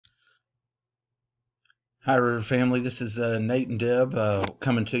Hi, River family. This is Nate and Deb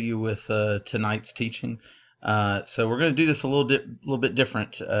coming to you with tonight's teaching. So we're going to do this a little bit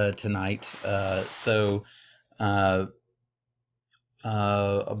different tonight. Uh,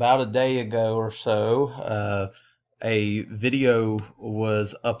 about a day ago or so, a video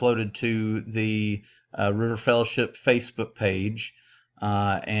was uploaded to the River Fellowship Facebook page,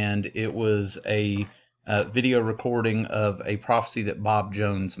 and it was a video recording of a prophecy that Bob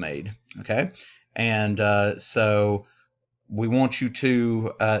Jones made. Okay, and so we want you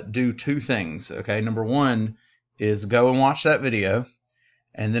to do two things. Okay, number one is go and watch that video.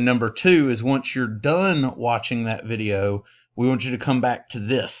 And then number two is once you're done watching that video, we want you to come back to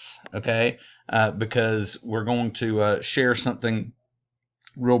this, okay? Because we're going to share something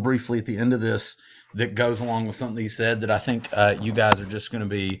real briefly at the end of this that goes along with something he said that I think you guys are just going to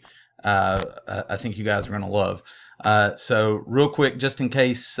be, I think you guys are going to love. So real quick, just in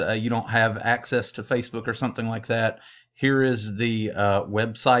case you don't have access to Facebook or something like that, here is the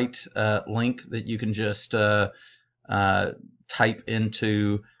website link that you can just type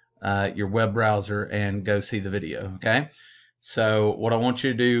into your web browser and go see the video. Okay, so what I want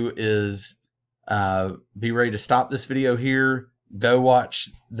you to do is be ready to stop this video here, go watch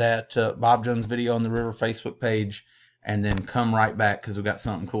that Bob Jones video on the River Facebook page, and then come right back because we've got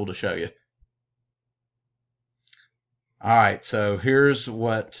something cool to show you. All right, so here's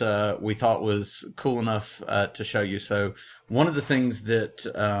what we thought was cool enough to show you. So one of the things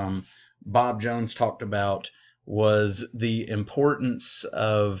that Bob Jones talked about was the importance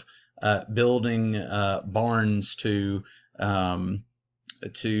of building barns to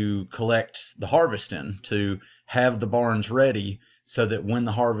collect the harvest in, to have the barns ready so that when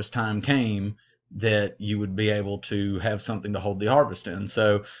the harvest time came, that you would be able to have something to hold the harvest in.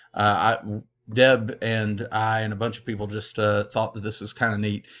 So Deb and I and a bunch of people just thought that this was kind of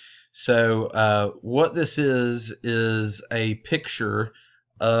neat. So what this is a picture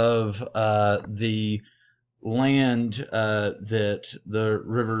of the land that the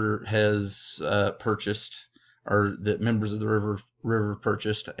river has purchased, or that members of the river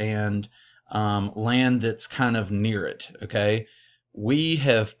purchased, and land that's kind of near it. Okay, we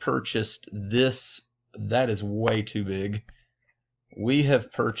have purchased this. That is way too big. We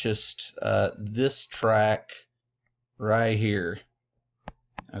have purchased this track right here.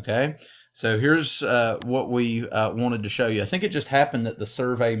 Okay, so here's what we wanted to show you. I think it just happened that the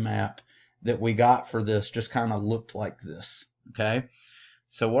survey map that we got for this just kind of looked like this. Okay,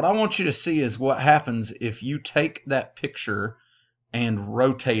 so what I want you to see is what happens if you take that picture and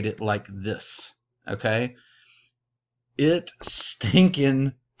rotate it like this. Okay, it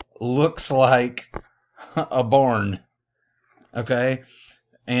stinking looks like a barn. Okay,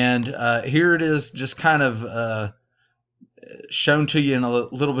 and here it is, just kind of shown to you in a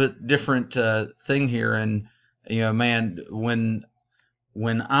little bit different thing here. And you know, man, when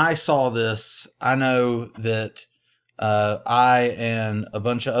I saw this, I know that I and a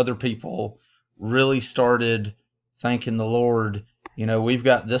bunch of other people really started thanking the Lord. You know, we've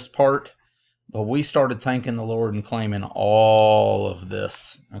got this part, but we started thanking the Lord and claiming all of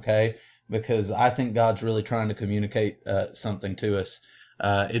this, okay? Because I think God's really trying to communicate something to us.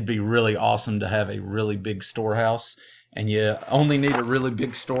 It'd be really awesome to have a really big storehouse, and you only need a really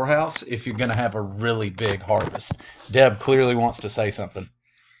big storehouse if you're going to have a really big harvest. Deb clearly wants to say something.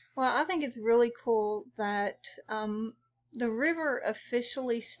 Well, I think it's really cool that the river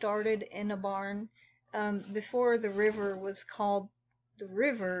officially started in a barn. Before the river was called the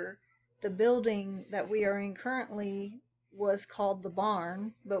river, the building that we are in currently was called the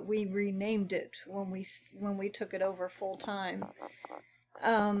barn, but we renamed it when we took it over full time.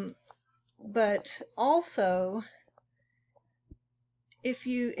 But also, if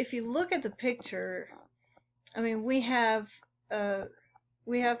you look at the picture, I mean, we have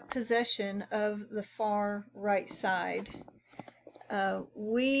possession of the far right side.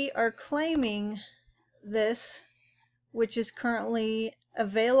 We are claiming this, which is currently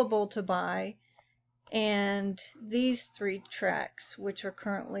available to buy, and these 3 tracks, which are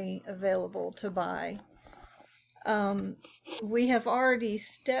currently available to buy. We have already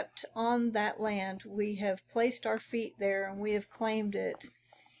stepped on that land. We have placed our feet there, and we have claimed it.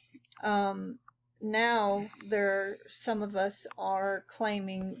 Now some of us are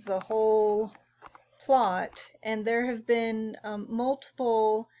claiming the whole plot, and there have been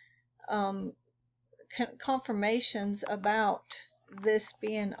multiple confirmations about this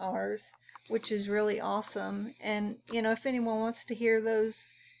being ours, which is really awesome. And you know, if anyone wants to hear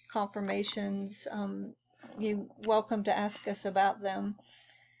those confirmations, you're welcome to ask us about them.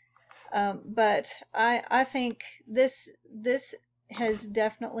 But I think this has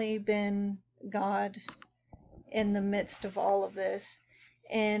definitely been God in the midst of all of this.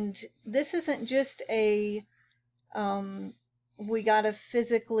 And this isn't just we got to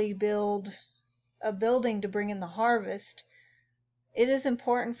physically build a building to bring in the harvest. It is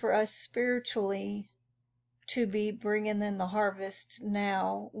important for us spiritually to be bringing in the harvest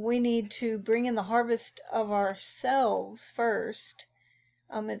now. We need to bring in the harvest of ourselves first.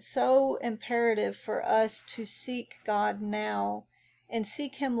 It's so imperative for us to seek God now and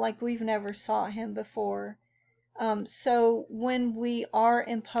seek Him like we've never sought Him before. So when we are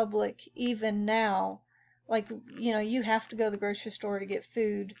in public, even now, like, you have to go to the grocery store to get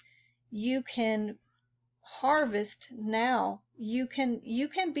food, you can harvest now. You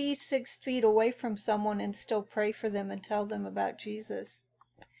can be 6 feet away from someone and still pray for them and tell them about Jesus.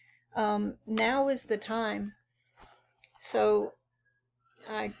 Now is the time. So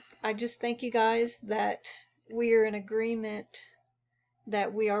I just thank you guys that we are in agreement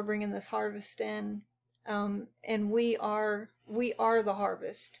that we are bringing this harvest in, and we are the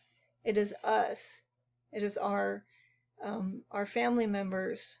harvest. It is us. It is our family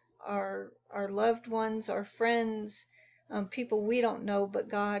members, our loved ones, our friends, people we don't know, but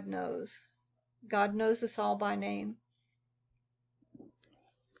God knows. God knows us all by name.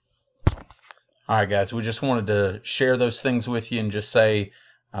 All right, guys, we just wanted to share those things with you and just say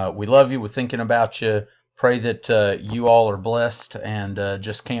we love you. We're thinking about you. Pray that you all are blessed, and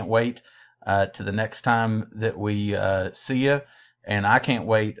just can't wait to the next time that we see you. And I can't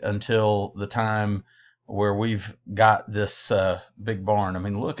wait until the time where we've got this big barn. I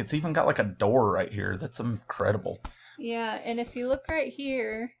mean, look, it's even got like a door right here. That's incredible. Yeah, and if you look right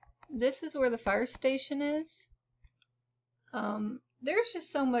here, this is where the fire station is. There's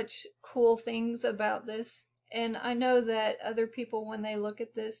just so much cool things about this. And I know that other people, when they look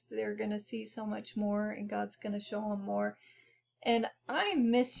at this, they're going to see so much more, and God's going to show them more. And I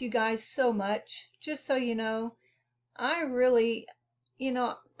miss you guys so much. Just so you know, I really,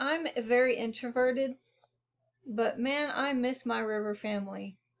 I'm very introverted, but man, I miss my river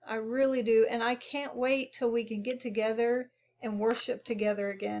family. I really do. And I can't wait till we can get together and worship together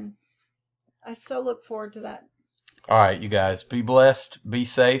again. I so look forward to that. All right, you guys, be blessed, be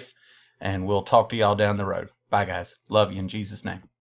safe, and we'll talk to y'all down the road. Bye, guys. Love you in Jesus' name.